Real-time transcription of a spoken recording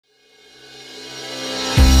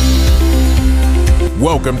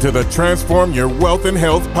Welcome to the Transform Your Wealth and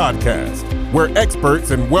Health podcast, where experts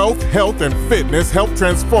in wealth, health, and fitness help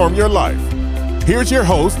transform your life. Here's your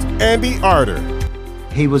host, Andy Arter.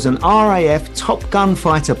 He was an RAF Top Gun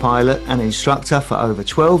fighter pilot and instructor for over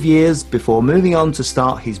 12 years before moving on to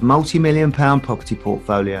start his multi-million pound property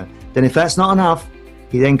portfolio. Then if that's not enough,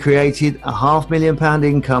 he then created a £500,000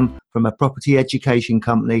 income from a property education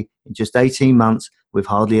company in just 18 months with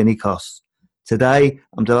hardly any costs. Today,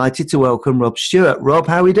 I'm delighted to welcome Rob Stewart. Rob,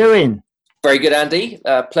 how are we doing? Very good, Andy.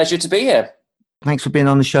 Pleasure to be here. Thanks for being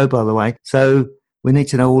on the show, by the way. So we need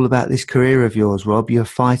to know all about this career of yours, Rob. You're a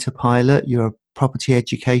fighter pilot. You're a property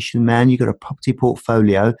education man. You've got a property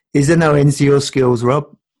portfolio. Is there no end to your skills,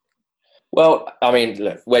 Rob? Well, I mean,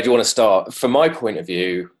 look, where do you want to start? From my point of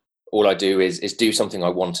view, all I do is do something I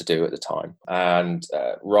want to do at the time. And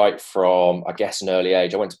right from, I guess, an early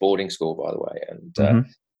age, I went to boarding school, by the way. And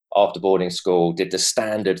after boarding school, did the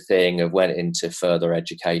standard thing of went into further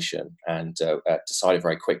education and decided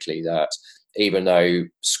very quickly that even though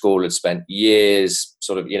school had spent years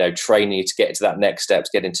sort of, training you to get to that next step, to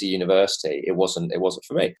get into university, it wasn't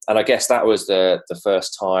for me. And I guess that was the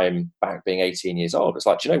first time back being 18 years old. It's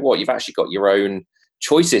like, do you know what? You've actually got your own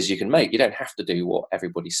choices you can make. You don't have to do what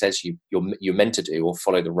everybody says you're meant to do or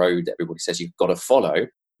follow the road that everybody says you've got to follow.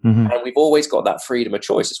 Mm-hmm. And we've always got that freedom of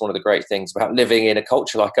choice. It's one of the great things about living in a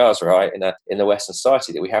culture like ours, right? In the Western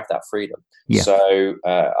society, that we have that freedom. Yeah. So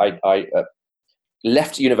I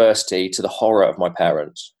left university to the horror of my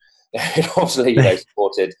parents. Obviously,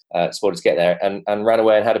 supported to get there, and ran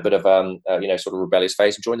away and had a bit of sort of rebellious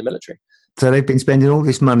phase and joined the military. So they've been spending all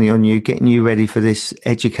this money on you, getting you ready for this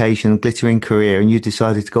education, glittering career, and you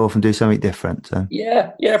decided to go off and do something different. So.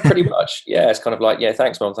 Yeah, pretty much. Yeah, it's kind of like,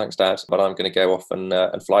 thanks, Mum, thanks, Dad, but I'm going to go off and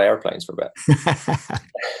fly airplanes for a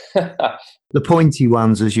bit. The pointy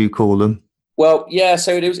ones, as you call them. Well, yeah.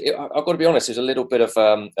 So I've got to be honest. There's a little bit of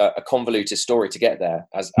a convoluted story to get there.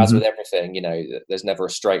 As with everything, there's never a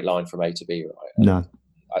straight line from A to B, right? No.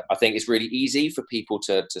 I think it's really easy for people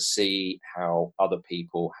to see how other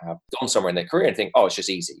people have gone somewhere in their career and think, oh, it's just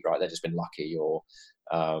easy, right? They've just been lucky, or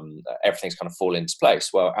everything's kind of fallen into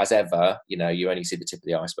place. Well, as ever, you only see the tip of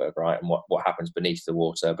the iceberg, right? And what happens beneath the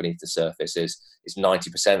water, beneath the surface is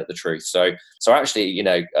 90% of the truth. So actually,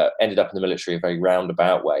 ended up in the military a very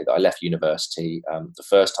roundabout way. That I left university the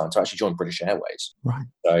first time to actually join British Airways. Right.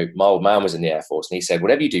 So my old man was in the Air Force, and he said,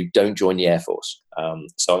 whatever you do, don't join the Air Force.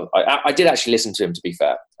 So I did actually listen to him, to be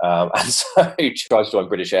fair. And so I tried to join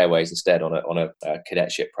British Airways instead on a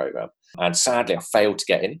cadetship program. And sadly, I failed to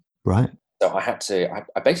get in. Right. So I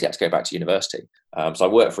basically had to go back to university. So I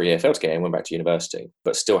worked for a year, failed to get in, went back to university,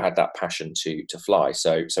 but still had that passion to fly.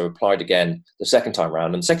 So applied again the second time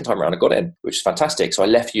round, and the second time round I got in, which is fantastic. So I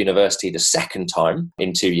left university the second time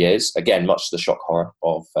in 2 years, again, much to the shock horror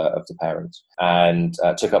of the parents, and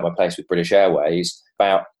took up my place with British Airways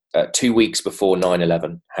about 2 weeks before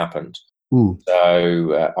 9/11 happened. Ooh.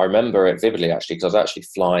 So I remember it vividly, actually, because I was actually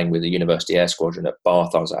flying with the University Air Squadron at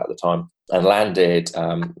Bath. I was at the time, and landed,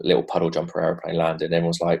 a little puddle jumper aeroplane landed, and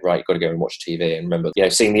everyone's like, right, you've got to go and watch TV. And remember,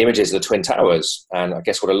 seeing the images of the Twin Towers. And I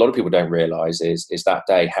guess what a lot of people don't realise is that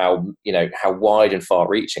day how wide and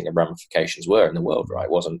far-reaching the ramifications were in the world, right?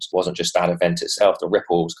 It wasn't just that event itself. The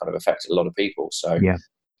ripples kind of affected a lot of people. So yeah.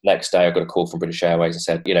 Next day, I got a call from British Airways and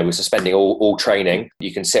said, we're suspending all training.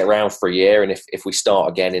 You can sit around for a year, and if we start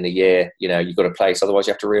again in a year, you've got a place. Otherwise,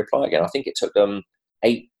 you have to reapply again. I think it took them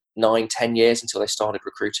 8, 9, 10 years until they started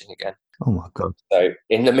recruiting again. Oh my God. So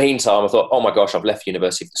in the meantime, I thought, oh my gosh, I've left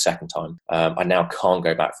university for the second time. I now can't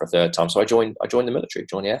go back for a third time. So I joined the military,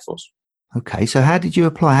 joined the Air Force. Okay. So how did you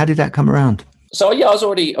apply? How did that come around? So yeah, I was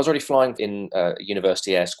already flying in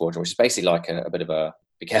University Air Squadron, which is basically like a bit of a,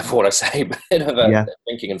 be careful what I say, but a bit of a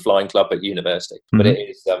drinking and flying club at university. Mm-hmm. But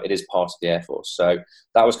it is part of the Air Force. So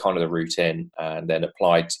that was kind of the route in, and then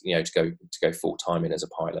applied, to go full time in as a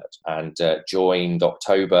pilot, and joined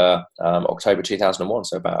October 2001.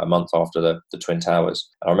 So about a month after the Twin Towers.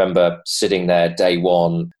 I remember sitting there day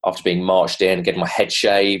one after being marched in, getting my head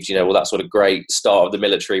shaved, all that sort of great start of the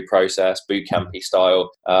military process, boot campy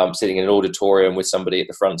style, sitting in an auditorium with somebody at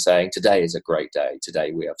the front saying, today is a great day.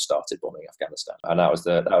 Today we have started bombing Afghanistan. And that was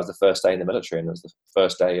the first day in the military, and it was the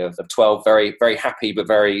first day of 12 very, very happy but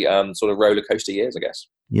very sort of roller coaster years, I guess.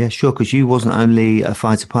 Yeah, sure, because you wasn't only a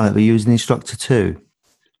fighter pilot, but you was an instructor too.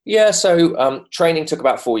 Yeah, so training took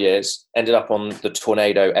about 4 years, ended up on the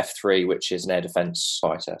Tornado F3, which is an air defence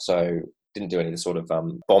fighter. So didn't do any of the sort of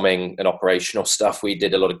bombing and operational stuff. We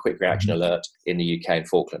did a lot of quick reaction alert in the UK and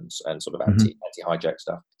Falklands and sort of anti-hijack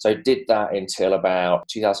stuff. So did that until about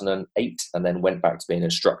 2008, and then went back to being an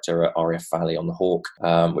instructor at RAF Valley on the Hawk,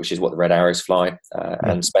 which is what the Red Arrows fly,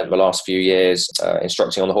 and spent the last few years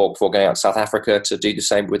instructing on the Hawk before going out to South Africa to do the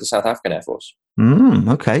same with the South African Air Force.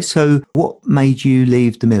 Okay, so what made you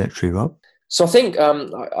leave the military, Rob? So I think I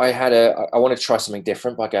wanted to try something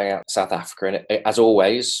different by going out to South Africa. And as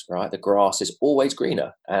always, right, the grass is always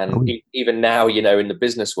greener. And even now, you know, in the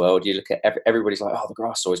business world, you look at everybody's like, oh, the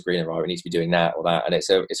grass is always greener, right? We need to be doing that or that. And it's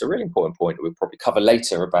a really important point that we'll probably cover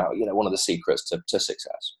later about, you know, one of the secrets to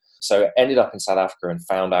success. So I ended up in South Africa and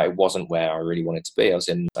found out it wasn't where I really wanted to be. I was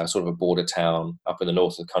in sort of a border town up in the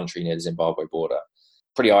north of the country near the Zimbabwe border,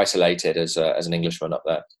 pretty isolated as an Englishman up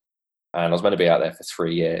there. And I was meant to be out there for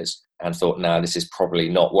 3 years and thought, no, this is probably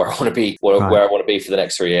not where I want to be, where I want to be for the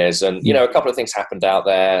next 3 years. And, you know, a couple of things happened out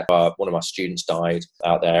there. One of my students died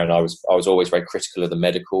out there, and I was always very critical of the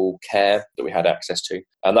medical care that we had access to.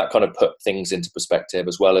 And that kind of put things into perspective,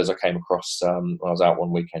 as well as I came across, when I was out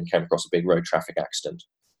one weekend, came across a big road traffic accident.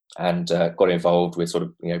 And got involved with sort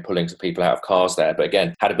of, you know, pulling some people out of cars there. But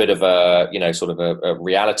again, had a bit of a, you know, sort of a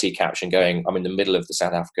reality caption going, I'm in the middle of the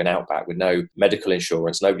South African outback with no medical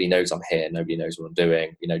insurance. Nobody knows I'm here. Nobody knows what I'm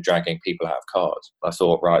doing, you know, dragging people out of cars. I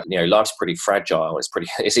thought, right, you know, life's pretty fragile.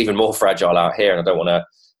 It's even more fragile out here. And I don't want to,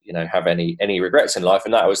 you know, have any regrets in life.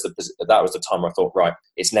 And that was the time where I thought, right,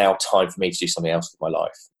 it's now time for me to do something else with my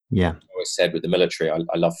life. Yeah. I always said with the military,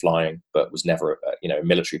 I love flying, but was never, you know, a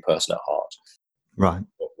military person at heart. Right.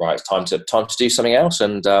 It's time to do something else.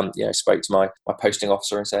 And spoke to my posting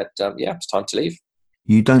officer and said, it's time to leave.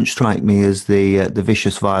 You don't strike me as the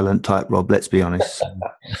vicious, violent type, Rob. Let's be honest.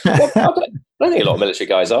 Well, I don't think a lot of military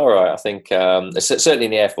guys are. Right? I think certainly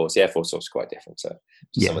in the Air Force is quite different to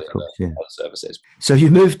some of the other services. So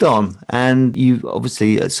you moved on, and you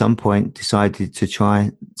obviously at some point decided to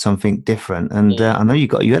try something different. And I know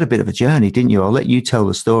you had a bit of a journey, didn't you? I'll let you tell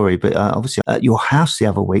the story. But obviously at your house the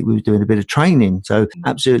other week, we were doing a bit of training. So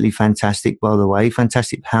absolutely fantastic, by the way.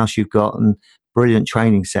 Fantastic house you've got, and brilliant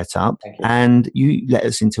training setup. And you let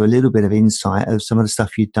us into a little bit of insight of some of the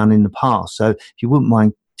stuff you'd done in the past. So if you wouldn't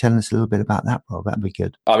mind telling us a little bit about that, Rob, that'd be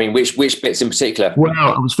good. I mean, which bits in particular? Well,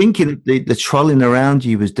 I was thinking of the trolling around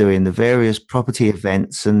you was doing, the various property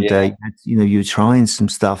events, and you were trying some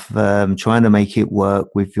stuff, trying to make it work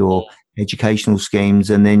with your educational schemes,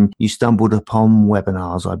 and then you stumbled upon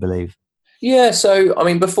webinars, I believe. Yeah, so I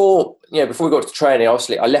mean, before we got to training,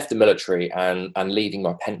 obviously I left the military, and leaving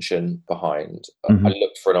my pension behind, I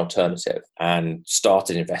looked for an alternative and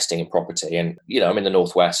started investing in property. And, you know, I'm in the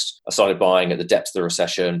Northwest. I started buying at the depths of the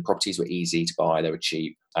recession. Properties were easy to buy, they were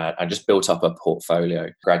cheap, and just built up a portfolio,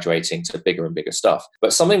 graduating to bigger and bigger stuff.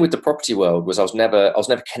 But something with the property world was I was never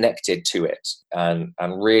connected to it, and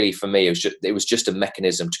really for me it was just a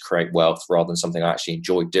mechanism to create wealth rather than something I actually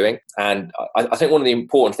enjoyed doing. And I think one of the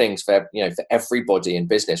important things for everybody in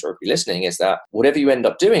business, or if you're listening, is that whatever you end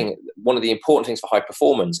up doing, one of the important things for high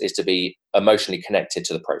performance is to be emotionally connected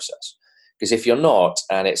to the process. Because if you're not,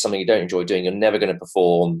 and it's something you don't enjoy doing, you're never going to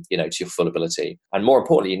perform, you know, to your full ability. And more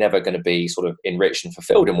importantly, you're never going to be sort of enriched and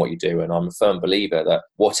fulfilled in what you do. And I'm a firm believer that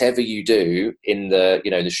whatever you do in the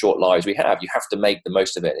short lives we have, you have to make the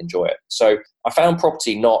most of it and enjoy it. So I found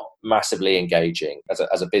property not massively engaging as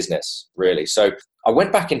a business, really. So I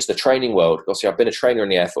went back into the training world. Obviously, I've been a trainer in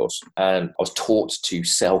the Air Force, and I was taught to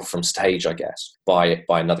sell from stage, I guess, by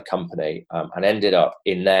another company, and ended up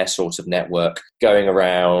in their sort of network, going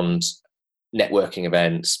around networking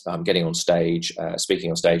events, getting on stage, speaking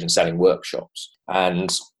on stage, and selling workshops.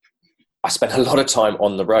 And I spent a lot of time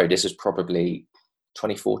on the road. This was probably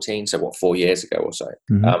 2014, so 4 years ago or so.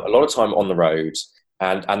 A lot of time on the road.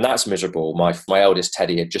 And that's miserable. My eldest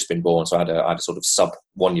Teddy had just been born, so I had a sort of sub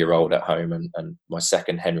 1-year-old at home, and my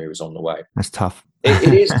second Henry was on the way. That's tough.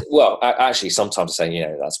 It is. Well, actually, sometimes I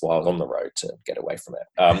say, that's why I was on the road, to get away from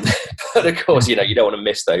it. But of course, you don't want to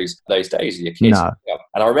miss those days with your kids. No.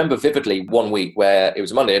 And I remember vividly one week where it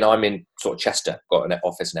was a Monday, and I'm in sort of Chester, got an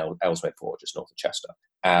office in Ellesmere Port, just north of Chester.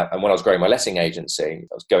 And when I was growing my letting agency,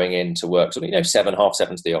 I was going into work, sort of,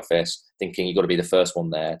 7:30 to the office, thinking you've got to be the first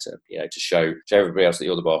one there to show everybody else that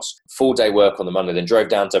you're the boss. Full day work on the Monday, then drove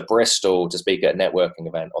down to Bristol to speak at a networking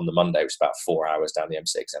event on the Monday, which was about 4 hours down the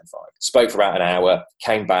M6, M5. Spoke for about an hour,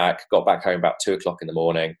 came back, got back home about 2:00 in the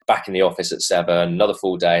morning, back in the office at 7, another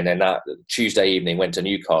full day. And then that Tuesday evening went to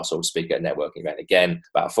Newcastle to speak at a networking event. Again,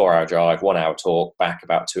 about a 4-hour drive, 1 hour talk, back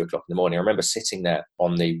about 2:00 in the morning. I remember sitting there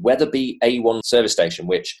on the Wetherby A1 service station,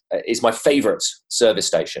 which is my favourite service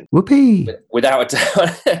station. Whoopee! Without a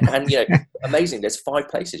doubt. And, amazing. There's 5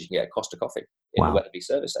 places you can get a Costa coffee. in the Wetherby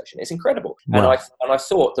service station. It's incredible. Wow. And I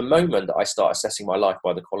thought the moment that I start assessing my life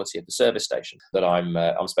by the quality of the service station that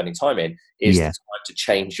I'm spending time in is the time to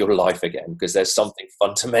change your life again, because there's something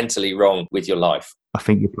fundamentally wrong with your life. I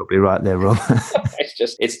think you're probably right there, Rob.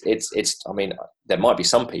 it's I mean, there might be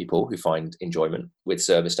some people who find enjoyment with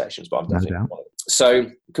service stations, but I'm definitely one of them. So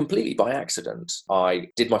completely by accident, I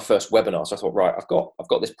did my first webinar. So I thought, right, I've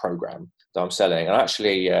got this program that I'm selling. And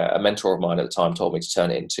actually a mentor of mine at the time told me to turn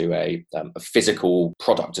it into a physical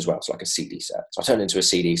product as well. It's like a CD set. So I turned it into a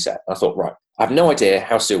CD set. And I thought, right, I have no idea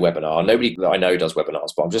how to do a webinar. Nobody that I know does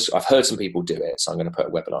webinars, but I've heard some people do it. So I'm going to put a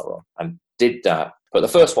webinar on, and did that. Put the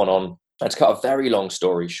first one on. And to cut a very long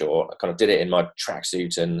story short, I kind of did it in my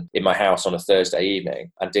tracksuit and in my house on a Thursday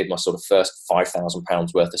evening, and did my sort of first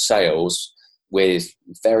 £5,000 worth of sales with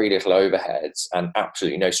very little overheads and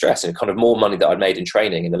absolutely no stress, and kind of more money that I'd made in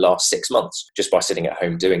training in the last 6 months just by sitting at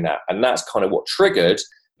home doing that. And that's kind of what triggered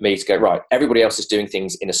me to go, right, everybody else is doing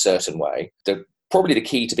things in a certain way. Probably the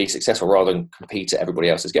key to be successful rather than compete at everybody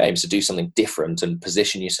else's game is to do something different and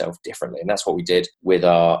position yourself differently. And that's what we did with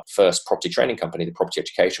our first property training company, the Property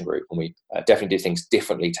Education Group. And we definitely do things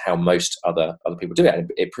differently to how most other people do it.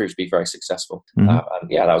 And it proved to be very successful. And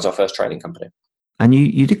that was our first training company. And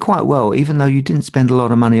you did quite well, even though you didn't spend a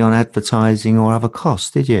lot of money on advertising or other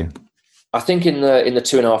costs, did you? I think in the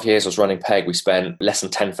 2.5 years I was running Peg, we spent less than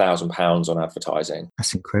 £10,000 on advertising.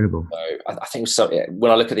 That's incredible. So I think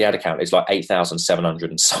when I look at the ad account, it's like 8,700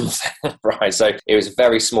 and something, right? So it was a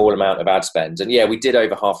very small amount of ad spend. And yeah, we did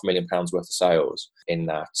over £500,000 worth of sales in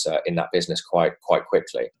that business quite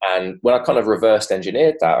quickly. And when I kind of reversed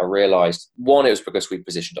engineered that, I realized, one, it was because we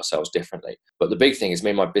positioned ourselves differently. But the big thing is,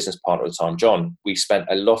 me and my business partner at the time, John, we spent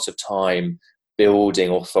a lot of time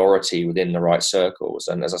building authority within the right circles.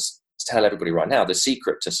 And as I tell everybody right now, the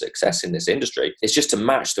secret to success in this industry is just to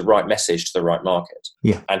match the right message to the right market,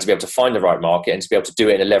 and to be able to find the right market and to be able to do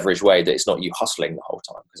it in a leveraged way that it's not you hustling the whole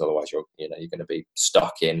time, because otherwise you're going to be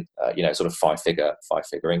stuck in sort of five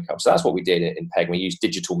figure income. So that's what we did in Peg. We used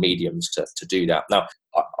digital mediums to do that. Now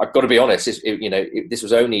I've got to be honest, this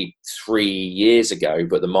was only 3 years ago,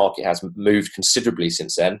 but the market has moved considerably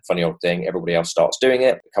since then. Funny old thing, everybody else starts doing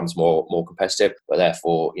it, becomes more competitive, but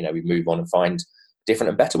therefore we move on and find different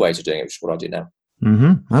and better ways of doing it, which is what I do now.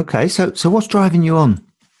 Mm-hmm. Okay, so what's driving you on?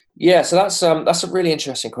 Yeah, so that's a really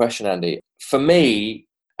interesting question, Andy. For me,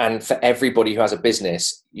 and for everybody who has a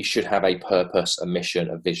business, you should have a purpose, a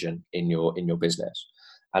mission, a vision in your business.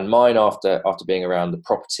 And mine, after being around the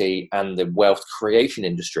property and the wealth creation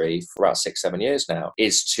industry for about 6-7 years now,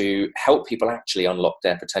 is to help people actually unlock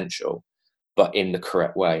their potential, but in the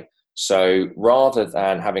correct way. So rather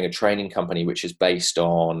than having a training company which is based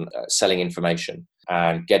on selling information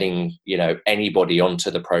and getting anybody onto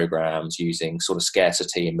the programs using sort of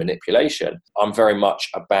scarcity and manipulation, I'm very much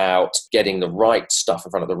about getting the right stuff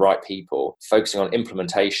in front of the right people, focusing on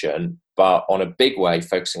implementation, but on a big way,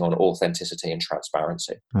 focusing on authenticity and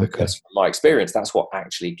transparency. Okay. Because from my experience, that's what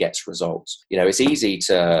actually gets results. It's easy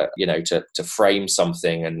to frame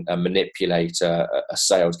something and manipulate a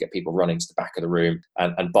sale to get people running to the back of the room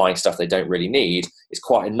and buying stuff they don't really need. It's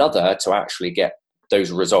quite another to actually get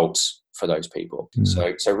those results for those people.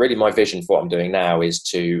 So really my vision for what I'm doing now is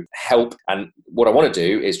to help, and what I want to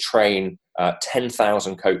do is train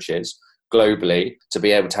 10,000 coaches globally to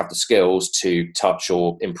be able to have the skills to touch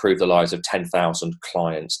or improve the lives of 10,000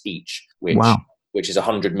 clients each, which is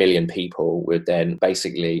 100 million people would then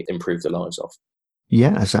basically improve the lives of.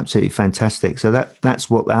 Yeah, that's absolutely fantastic. So that's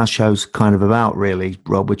what our show's kind of about, really,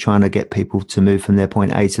 Rob. We're trying to get people to move from their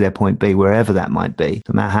point A to their point B, wherever that might be,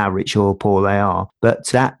 no matter how rich or poor they are. But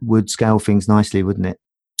that would scale things nicely, wouldn't it?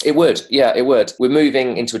 It would. Yeah, it would. We're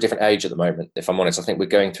moving into a different age at the moment, if I'm honest. I think we're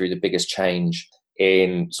going through the biggest change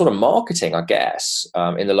in sort of marketing, I guess,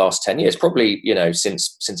 in the last 10 years, probably,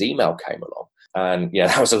 since email came along. And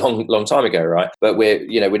that was a long time ago, right? But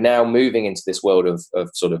we're now moving into this world of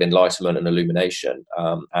sort of enlightenment and illumination,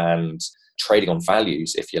 and trading on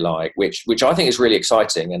values, if you like, which I think is really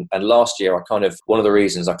exciting. And last year, one of the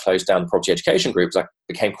reasons I closed down the Property Education Group is I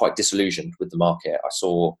became quite disillusioned with the market. I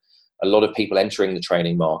saw a lot of people entering the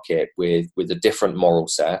training market with a different moral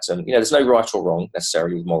set. And, there's no right or wrong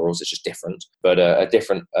necessarily with morals. It's just different, but a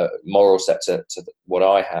different moral set to what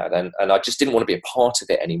I had. And I just didn't want to be a part of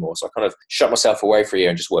it anymore. So I kind of shut myself away for a year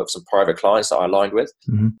and just worked with some private clients that I aligned with.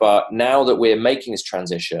 Mm-hmm. But now that we're making this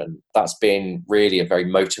transition, that's been really a very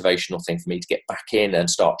motivational thing for me to get back in and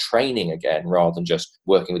start training again, rather than just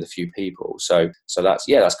working with a few people. So that's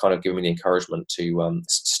kind of given me the encouragement to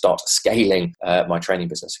start scaling my training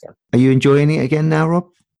business again. Are you enjoying it again now, Rob?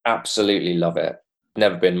 Absolutely love it.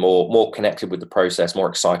 Never been more connected with the process, more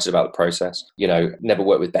excited about the process. Never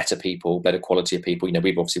worked with better people, better quality of people.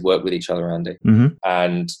 We've obviously worked with each other, Andy. Mm-hmm.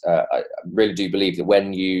 And I really do believe that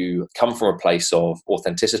when you come from a place of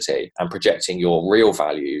authenticity and projecting your real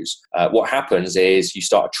values, what happens is you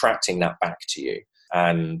start attracting that back to you.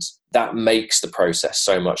 And that makes the process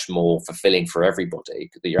so much more fulfilling for everybody,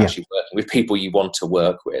 that you're actually working with people you want to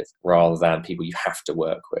work with rather than people you have to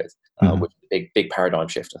work with, which is a big paradigm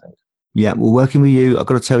shift, I think. Yeah, well, working with you, I've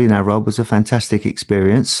got to tell you now, Rob, was a fantastic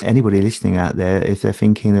experience. Anybody listening out there, if they're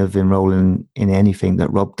thinking of enrolling in anything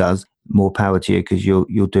that Rob does, more power to you, because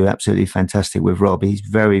you'll do absolutely fantastic with Rob. He's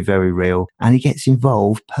very, very real, and he gets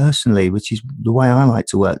involved personally, which is the way I like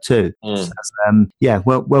to work too. So,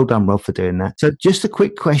 well done, Rob, for doing that. So just a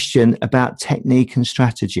quick question about technique and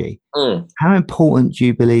strategy. How important do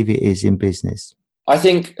you believe it is in business? I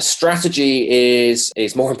think strategy is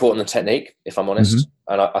more important than technique, if I'm honest. Mm-hmm.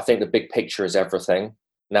 And I think the big picture is everything.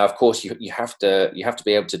 Now, of course, you have to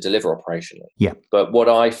be able to deliver operationally. Yeah. But what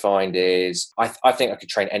I find is I think I could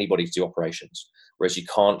train anybody to do operations, whereas you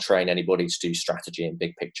can't train anybody to do strategy and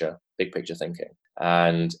big picture thinking.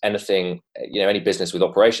 And anything, any business with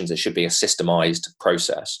operations, it should be a systemized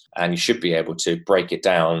process, and you should be able to break it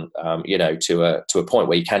down, to a point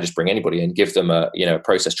where you can just bring anybody in, give them a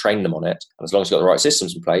process, train them on it, and as long as you've got the right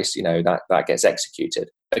systems in place, that gets executed.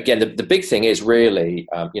 Again, the big thing is really,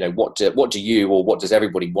 what do you or what does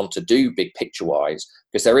everybody want to do, big picture wise?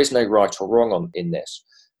 Because there is no right or wrong in this,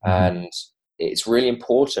 and it's really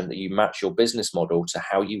important that you match your business model to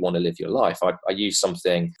how you want to live your life. I use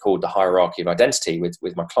something called the hierarchy of identity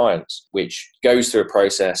with my clients, which goes through a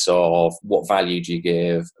process of what value do you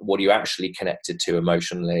give, what are you actually connected to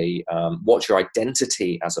emotionally, what's your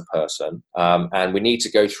identity as a person, and we need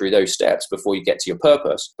to go through those steps before you get to your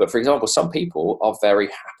purpose. But for example, some people are very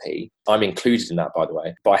happy, I'm included in that by the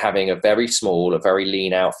way, by having a very small, a very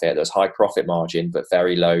lean outfit that's high profit margin but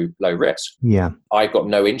very low risk. Yeah, I've got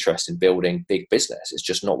no interest in building big business. It's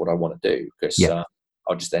just not what I want to do, because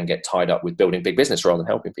I'll just then get tied up with building big business rather than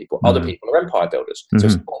helping people. Other people are empire builders. So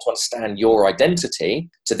it's important to understand your identity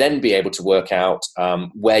to then be able to work out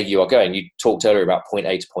where you are going. You talked earlier about point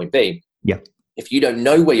A to point B. Yeah. If you don't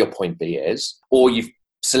know where your point B is, or you've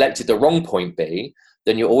selected the wrong point B,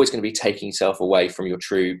 then you're always going to be taking yourself away from your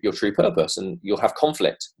true purpose, and you'll have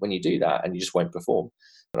conflict when you do that, and you just won't perform.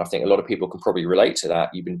 And I think a lot of people can probably relate to that.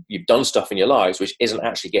 You've done stuff in your lives which isn't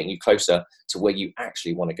actually getting you closer to where you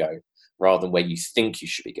actually want to go, rather than where you think you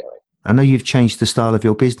should be going. I know you've changed the style of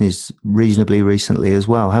your business reasonably recently as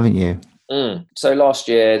well, haven't you? So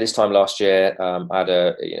this time last year, I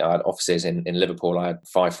had offices in Liverpool. I had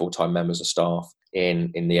 5 full-time members of staff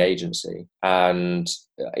in the agency, and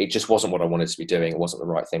it just wasn't what I wanted to be doing. It wasn't the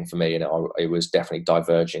right thing for me, and it was definitely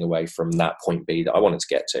diverging away from that point B that I wanted to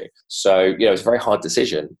get to. So it was a very hard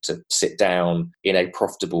decision to sit down in a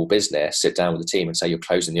profitable business, sit down with the team and say you're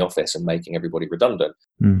closing the office and making everybody redundant.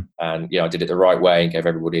 And I did it the right way and gave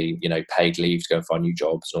everybody paid leave to go and find new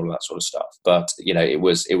jobs and all of that sort of stuff. But it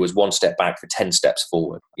was one step back for 10 steps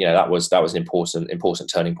forward. That was an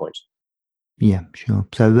important turning point. Yeah, sure.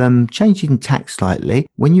 So changing tack slightly,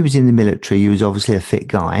 when you was in the military, you was obviously a fit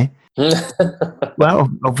guy.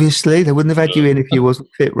 Well, obviously, they wouldn't have had you in if you wasn't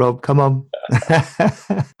fit, Rob. Come on.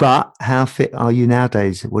 But how fit are you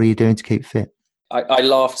nowadays? What are you doing to keep fit? I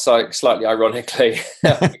laughed slightly ironically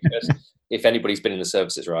because if anybody's been in the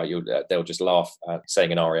services, right, they'll just laugh at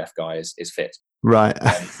saying an RAF guy is fit. Right.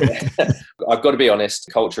 I've got to be honest,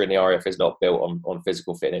 culture in the RAF is not built on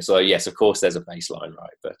physical fitness. So yes, of course there's a baseline,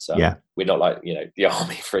 right? But we're not like, the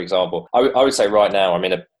army, for example. I would say right now I'm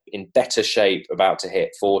in better shape, about to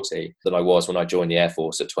hit 40, than I was when I joined the Air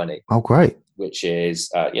Force at 20. Oh, great. Which is,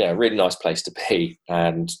 a really nice place to be.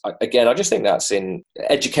 And I just think that's in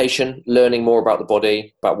education, learning more about the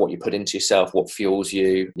body, about what you put into yourself, what fuels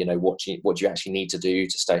you, what you actually need to do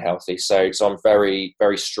to stay healthy. So I'm very,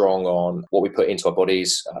 very strong on what we put into our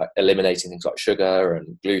bodies, eliminating things like sugar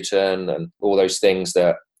and gluten and all those things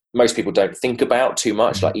that most people don't think about too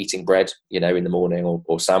much, like eating bread, in the morning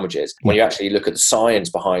or sandwiches. When you actually look at the science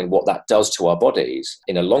behind what that does to our bodies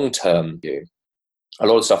in a long-term view, a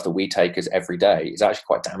lot of stuff that we take as every day is actually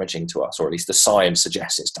quite damaging to us, or at least the science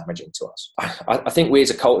suggests it's damaging to us. I think we as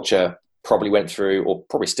a culture probably went through, or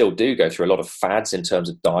probably still do go through, a lot of fads in terms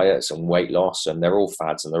of diets and weight loss, and they're all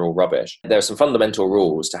fads and they're all rubbish. There are some fundamental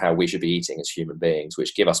rules to how we should be eating as human beings,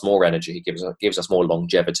 which give us more energy, gives us more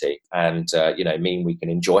longevity, and mean we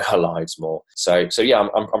can enjoy our lives more. So yeah,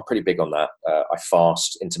 I'm pretty big on that. I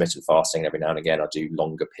fast, intermittent fasting every now and again. I do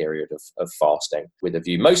longer period of fasting with a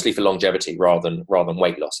view mostly for longevity rather than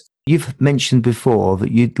weight loss. You've mentioned before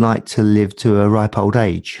that you'd like to live to a ripe old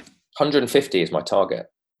age. 150 is my target.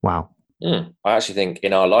 Wow. I actually think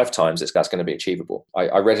in our lifetimes that's going to be achievable.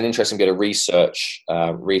 I read an interesting bit of research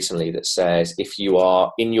recently that says if you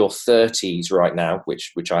are in your 30s right now,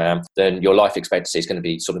 which I am, then your life expectancy is going to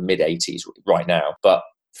be sort of mid 80s right now. But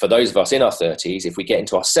for those of us in our 30s, if we get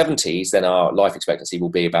into our 70s, then our life expectancy will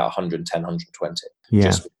be about 110, 120. Yeah.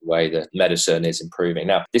 Just with the way that medicine is improving.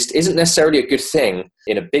 Now, this isn't necessarily a good thing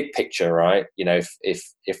in a big picture, right? You know,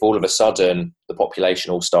 if all of a sudden the population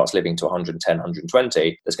all starts living to 110,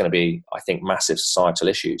 120, there's going to be, I think, massive societal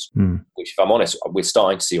issues, which, if I'm honest, we're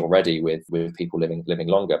starting to see already with people living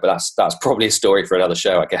longer. But that's probably a story for another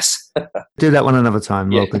show, I guess. Do that one another time,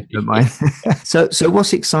 Rob, if you don't mind. So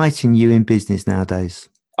what's exciting you in business nowadays?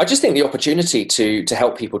 I just think the opportunity to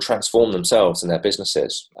help people transform themselves and their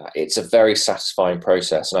businesses. It's a very satisfying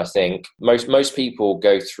process. And I think most people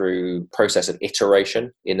go through process of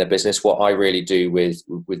iteration in their business. What I really do with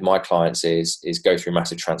my clients is go through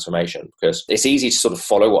massive transformation, because it's easy to sort of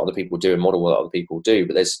follow what other people do and model what other people do.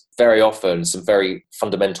 But there's very often some very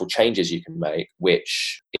fundamental changes you can make,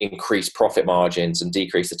 which increase profit margins and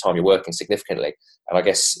decrease the time you're working significantly. And I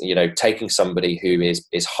guess, you know, taking somebody who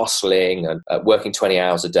is hustling and working 20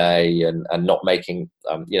 hours a day and not making,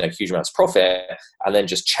 huge amounts of profit, and then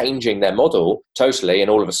just changing their model totally. And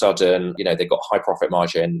all of a sudden, you know, they've got high profit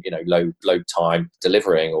margin, you know, low time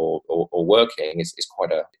delivering or working is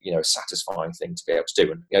quite a, you know, satisfying thing to be able to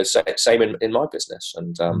do. And, you know, same in my business.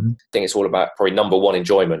 And I think it's all about probably number one,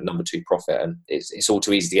 enjoyment, number two, profit. And it's all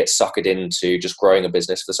too easy to get suckered into just growing a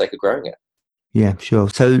business for the sake of growing it. Yeah, sure.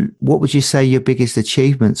 So what would you say your biggest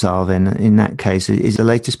achievements are then in that case? Is the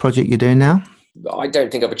latest project you're doing now? I don't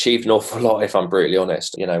think I've achieved an awful lot, if I'm brutally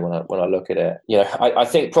honest. You know, when I look at it, you know, I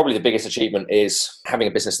think probably the biggest achievement is having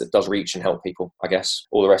a business that does reach and help people. I guess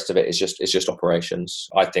all the rest of it is just operations.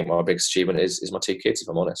 I think my biggest achievement is my two kids, if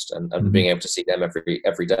I'm honest, and being able to see them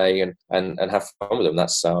every day and have fun with them.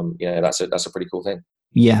 That's that's a pretty cool thing.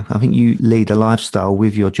 Yeah, I think you lead a lifestyle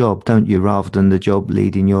with your job, don't you, rather than the job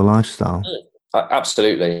leading your lifestyle.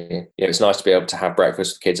 Absolutely. You know, it's nice to be able to have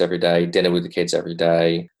breakfast with kids every day, dinner with the kids every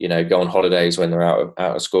day, you know, go on holidays when they're out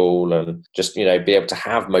of school, and just, you know, be able to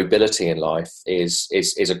have mobility in life is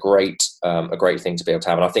a great thing to be able to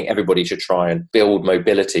have. And I think everybody should try and build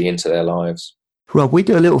mobility into their lives. Rob, we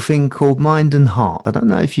do a little thing called Mind and Heart. I don't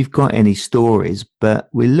know if you've got any stories, but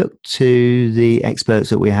we look to the experts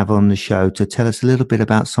that we have on the show to tell us a little bit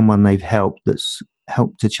about someone they've helped that's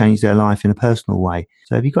helped to change their life in a personal way.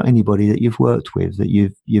 So have you got anybody that you've worked with that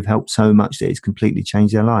you've helped so much that it's completely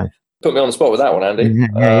changed their life? Put me on the spot with that one, Andy.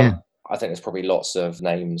 Yeah. I think there's probably lots of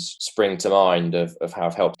names spring to mind of how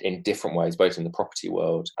I've helped in different ways, both in the property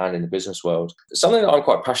world and in the business world. Something that I'm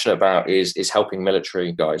quite passionate about is helping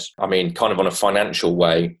military guys. I mean, kind of on a financial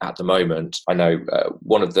way at the moment. I know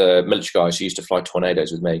one of the military guys who used to fly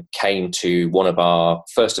Tornadoes with me came to one of our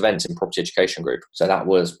first events in Property Education Group. So that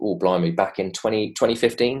was, blimey, back in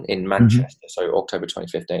 2015 in Manchester, so October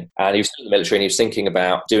 2015. And he was in the military and he was thinking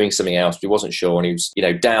about doing something else, but he wasn't sure. And he was, you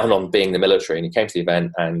know, down on being the military. And he came to the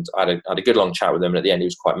event, and I had a good long chat with him, and at the end he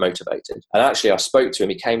was quite motivated. And actually I spoke to him.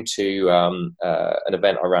 He came to an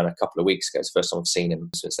event I ran a couple of weeks ago. It's the first time I've seen him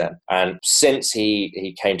since then. And since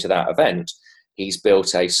he came to that event, he's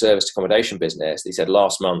built a serviced accommodation business. He said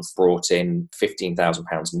last month brought in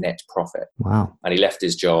 £15,000 net profit. Wow. And he left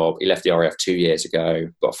his job. He left the RAF 2 years ago,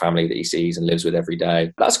 got a family that he sees and lives with every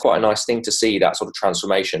day. That's quite a nice thing to see, that sort of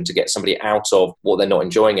transformation, to get somebody out of what they're not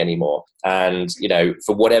enjoying anymore. And, you know,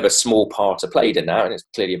 for whatever small part I played in that, and it's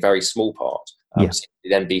clearly a very small part, to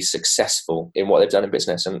then be successful in what they've done in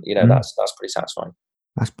business. And, you know, that's pretty satisfying.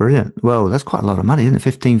 That's brilliant. Well, that's quite a lot of money, isn't it?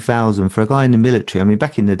 15,000 for a guy in the military. I mean,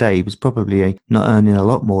 back in the day, he was probably not earning a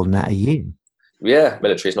lot more than that a year. Yeah,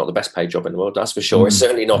 military is not the best paid job in the world, that's for sure. It's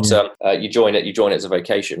certainly not. You join it as a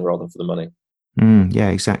vocation rather than for the money. Yeah,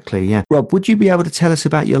 exactly. Yeah. Rob, would you be able to tell us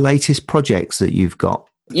about your latest projects that you've got?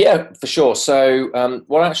 Yeah, for sure. So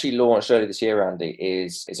what I actually launched earlier this year, Andy,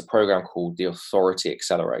 is a program called the Authority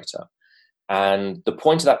Accelerator. And the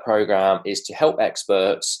point of that program is to help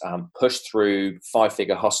experts push through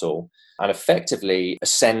five-figure hustle and effectively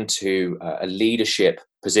ascend to a leadership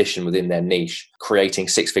position within their niche, creating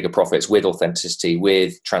six-figure profits with authenticity,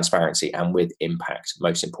 with transparency, and with impact,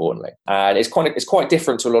 most importantly. And it's quite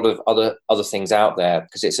different to a lot of other things out there,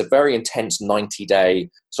 because it's a very intense 90-day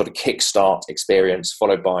sort of kickstart experience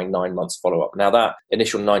followed by 9 months follow-up. Now, that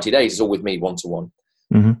initial 90 days is all with me one-to-one.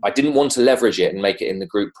 I didn't want to leverage it and make it in the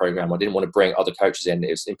group program. I didn't want to bring other coaches in. It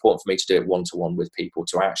was important for me to do it one-to-one with people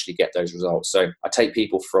to actually get those results. So I take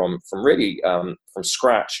people from really from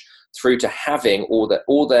scratch through to having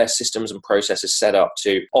all their systems and processes set up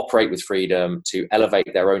to operate with freedom, to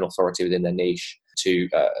elevate their own authority within their niche, to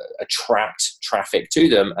attract traffic to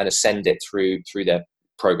them and ascend it through their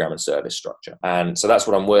program and service structure. And so that's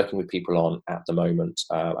what I'm working with people on at the moment.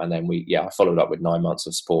 And then I followed up with 9 months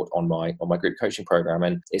of support on my group coaching program,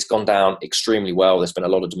 and it's gone down extremely well. There's been a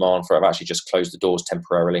lot of demand for it. I've actually just closed the doors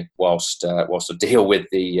temporarily whilst I deal with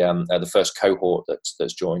the first cohort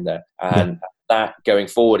that's joined there. And that going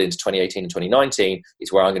forward into 2018 and 2019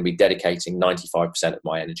 is where I'm going to be dedicating 95% of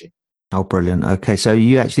my energy. Oh, brilliant. Okay, so are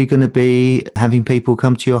you actually going to be having people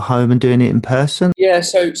come to your home and doing it in person? Yeah,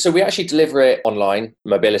 so we actually deliver it online.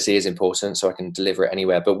 Mobility is important, so I can deliver it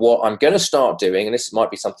anywhere. But what I'm going to start doing, and this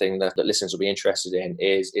might be something that listeners will be interested in,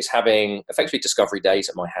 is having effectively discovery days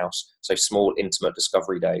at my house. So small, intimate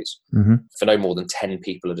discovery days for no more than 10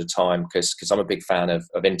 people at a time, because I'm a big fan of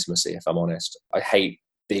intimacy, if I'm honest. I hate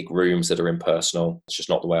big rooms that are impersonal. It's just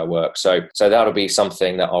not the way I work. So that'll be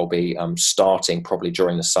something that I'll be starting probably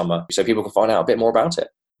during the summer, so people can find out a bit more about it.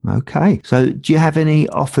 Okay. So do you have any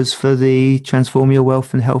offers for the Transform Your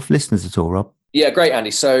Wealth and Health listeners at all, Rob? Yeah, great,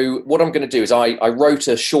 Andy. So what I'm going to do is I wrote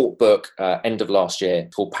a short book end of last year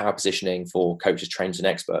called Power Positioning for Coaches, Trainers and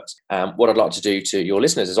Experts. What I'd like to do to your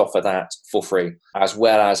listeners is offer that for free, as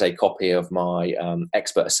well as a copy of my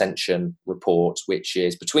Expert Ascension report, which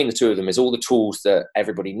is, between the two of them, is all the tools that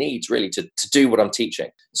everybody needs really to do what I'm teaching.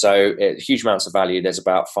 So huge amounts of value. There's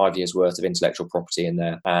about 5 years worth of intellectual property in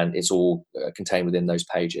there, and it's all contained within those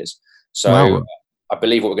pages. So wow. I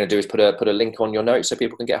believe what we're going to do is put a link on your notes so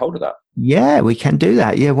people can get hold of that. Yeah, we can do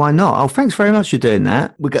that. Yeah, why not? Oh, thanks very much for doing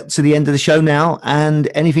that. We got to the end of the show now, and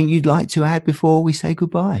anything you'd like to add before we say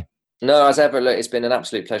goodbye? No, as ever, look, it's been an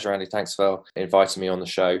absolute pleasure, Andy. Thanks for inviting me on the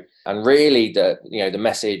show. And really, the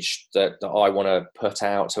message that I want to put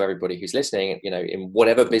out to everybody who's listening, in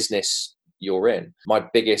whatever business you're in, my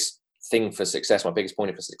biggest thing for success, my biggest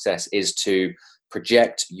point for success is to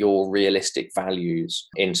project your realistic values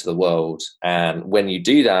into the world. And when you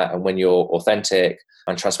do that, and when you're authentic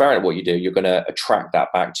and transparent at what you do, you're going to attract that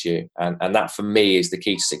back to you. And that, for me, is the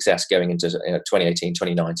key to success going into 2018,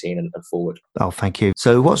 2019 and forward. Oh, thank you.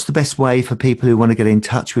 So what's the best way for people who want to get in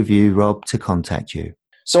touch with you, Rob, to contact you?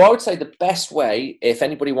 So I would say the best way, if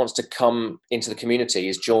anybody wants to come into the community,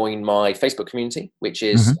 is join my Facebook community, which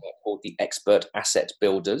is called the Expert Asset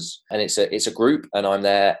Builders. And it's a group, and I'm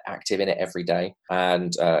there active in it every day.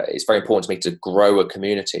 And it's very important to me to grow a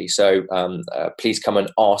community. So please come and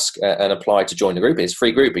ask and apply to join the group. It's a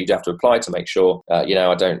free group, but you have to apply to make sure, I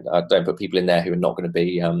don't put people in there who are not going to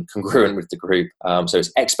be congruent with the group. So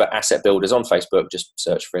it's Expert Asset Builders on Facebook. Just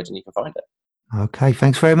search for it and you can find it. Okay.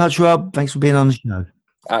 Thanks very much, Rob. Thanks for being on the show.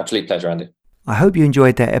 Absolute pleasure, Andy. I hope you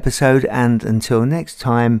enjoyed that episode, and until next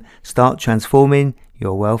time, start transforming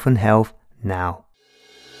your wealth and health now.